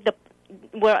 And the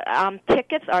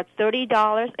tickets are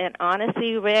 $30. And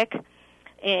honestly, Rick,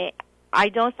 I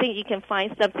don't think you can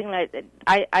find something like that.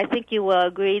 I think you will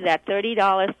agree that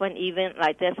 $30 for an event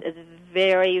like this is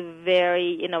very,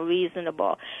 very,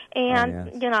 reasonable.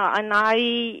 And, yes. And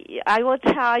I will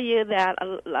tell you that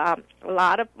a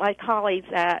lot of my colleagues,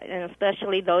 and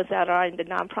especially those that are in the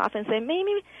nonprofit, say,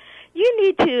 Mamie, you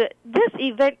need to, this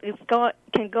event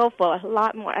can go for a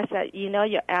lot more. I said,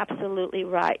 you're absolutely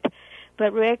right.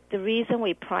 But, Rick, the reason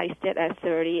we priced it at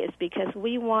 $30 is because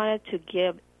we wanted to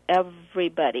give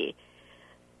everybody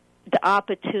the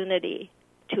opportunity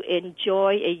to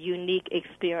enjoy a unique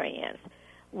experience.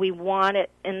 We wanted,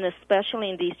 and especially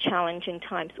in these challenging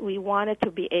times, we wanted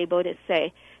to be able to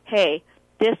say, hey,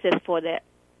 this is for the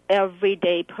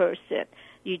everyday person.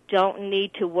 You don't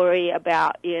need to worry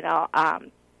about, digging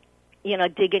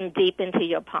deep into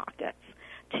your pockets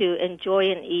to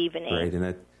enjoy an evening. Great,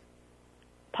 and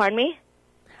Pardon me?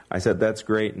 I said that's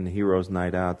great, and Heroes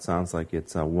Night Out sounds like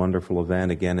it's a wonderful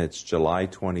event. Again, it's July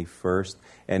 21st.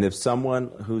 And if someone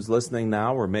who's listening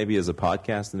now or maybe as a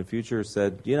podcast in the future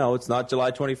said, it's not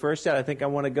July 21st yet, I think I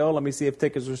want to go, let me see if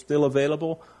tickets are still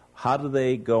available, how do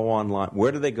they go online?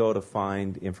 Where do they go to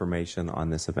find information on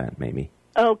this event, Mamie?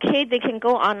 Okay, they can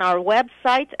go on our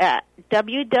website at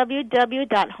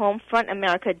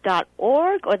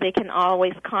www.homefrontamerica.org, or they can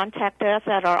always contact us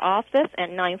at our office at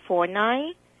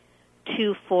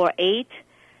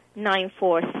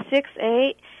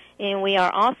 949-248-9468. And we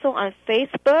are also on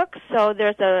Facebook, so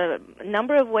there's a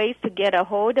number of ways to get a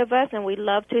hold of us, and we'd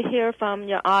love to hear from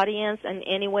your audience in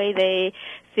any way they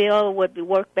feel would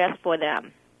work best for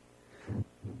them.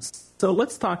 So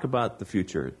let's talk about the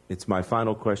future. It's my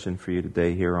final question for you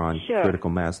today here on Sure.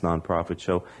 Critical Mass Nonprofit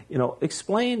Show.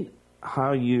 Explain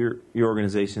how your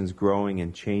organization's growing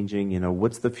and changing.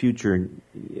 What's the future?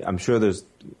 I'm sure there's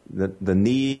the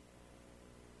need to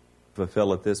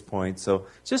fulfill at this point. So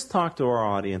just talk to our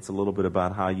audience a little bit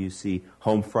about how you see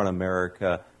Homefront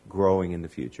America growing in the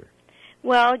future.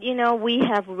 Well, we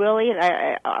have really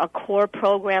our core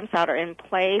programs that are in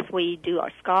place. We do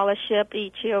our scholarship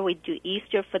each year. We do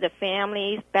Easter for the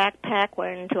families, backpack.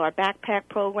 We're into our backpack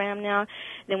program now.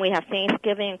 Then we have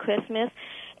Thanksgiving and Christmas.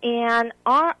 And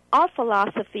our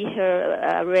philosophy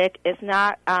here, Rick, is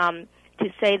not to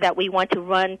say that we want to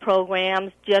run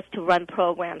programs just to run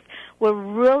programs. We're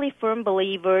really firm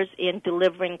believers in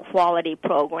delivering quality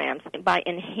programs by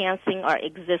enhancing our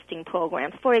existing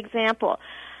programs. For example,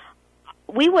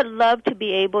 we would love to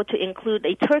be able to include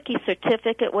a turkey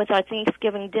certificate with our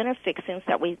Thanksgiving dinner fixings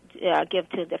that we give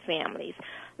to the families.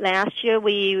 Last year,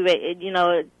 we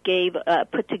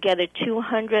put together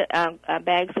 200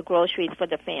 bags of groceries for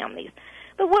the families.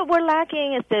 But what we're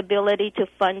lacking is the ability to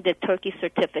fund the turkey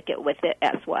certificate with it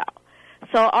as well.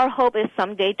 So our hope is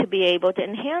someday to be able to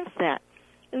enhance that.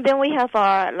 And then we have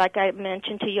our, like I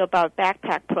mentioned to you about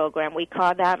backpack program, we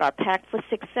call that our Pack for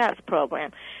Success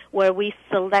program, where we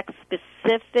select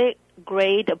specific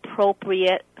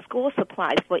grade-appropriate school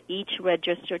supplies for each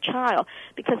registered child.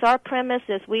 Because our premise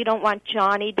is we don't want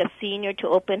Johnny, the senior, to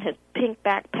open his pink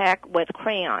backpack with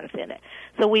crayons in it.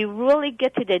 So we really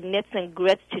get to the nits and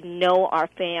grits to know our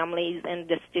families and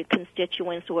the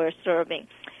constituents we're serving.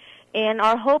 And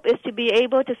our hope is to be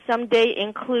able to someday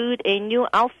include a new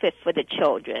outfit for the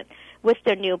children with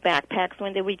their new backpacks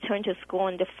when they return to school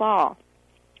in the fall.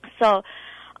 So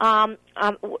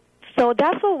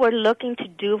that's what we're looking to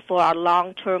do for our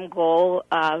long-term goal,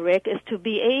 Rick, is to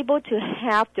be able to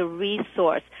have the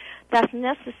resource that's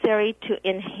necessary to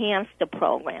enhance the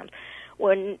programs.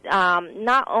 We're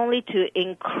not only to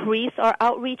increase our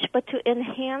outreach, but to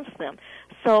enhance them,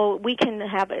 so we can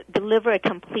deliver a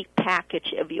complete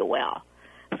package, if you will.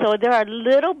 So there are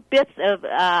little bits of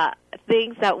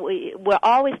things that we're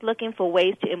always looking for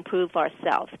ways to improve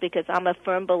ourselves, because I'm a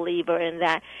firm believer in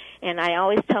that. And I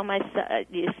always tell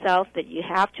myself that you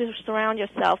have to surround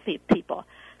yourself with people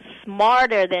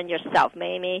smarter than yourself,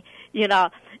 Mamie. You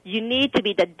need to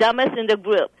be the dumbest in the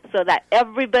group so that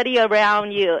everybody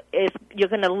around you you're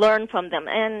going to learn from them.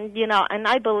 And and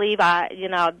I believe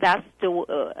that's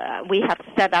we have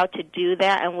set out to do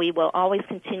that, and we will always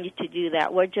continue to do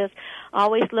that. We're just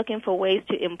always looking for ways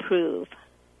to improve.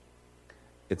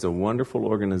 It's a wonderful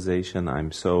organization.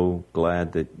 I'm so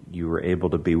glad that you were able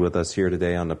to be with us here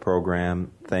today on the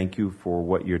program. Thank you for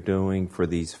what you're doing for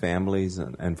these families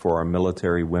and for our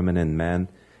military women and men,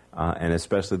 and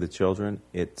especially the children.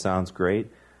 It sounds great.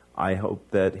 I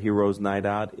hope that Heroes Night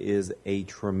Out is a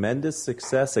tremendous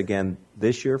success again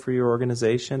this year for your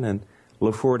organization, and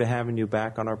look forward to having you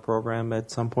back on our program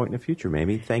at some point in the future,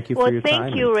 Mamie. Thank you for your time. Well,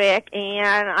 thank you, Rick,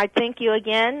 and I thank you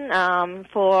again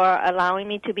for allowing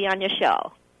me to be on your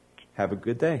show. Have a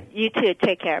good day. You too.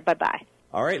 Take care. Bye-bye.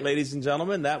 All right, ladies and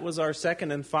gentlemen, that was our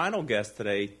second and final guest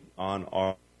today on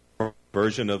our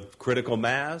version of Critical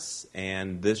Mass,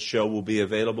 and this show will be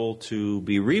available to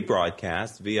be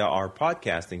rebroadcast via our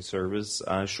podcasting service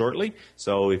shortly.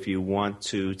 So if you want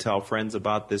to tell friends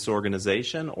about this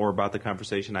organization or about the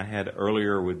conversation I had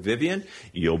earlier with Vivian,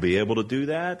 you'll be able to do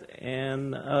that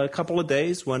in a couple of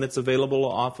days when it's available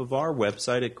off of our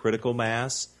website at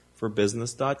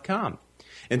criticalmassforbusiness.com.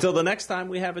 Until the next time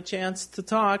we have a chance to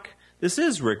talk, this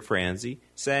is Rick Franzi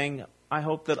saying, I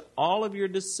hope that all of your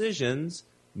decisions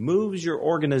moves your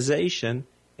organization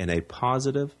in a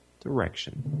positive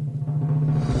direction.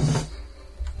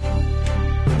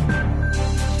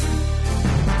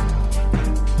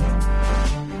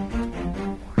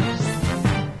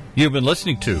 You've been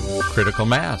listening to Critical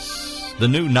Mass, the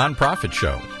new nonprofit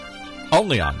show,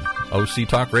 only on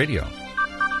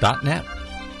OCTalkRadio.net.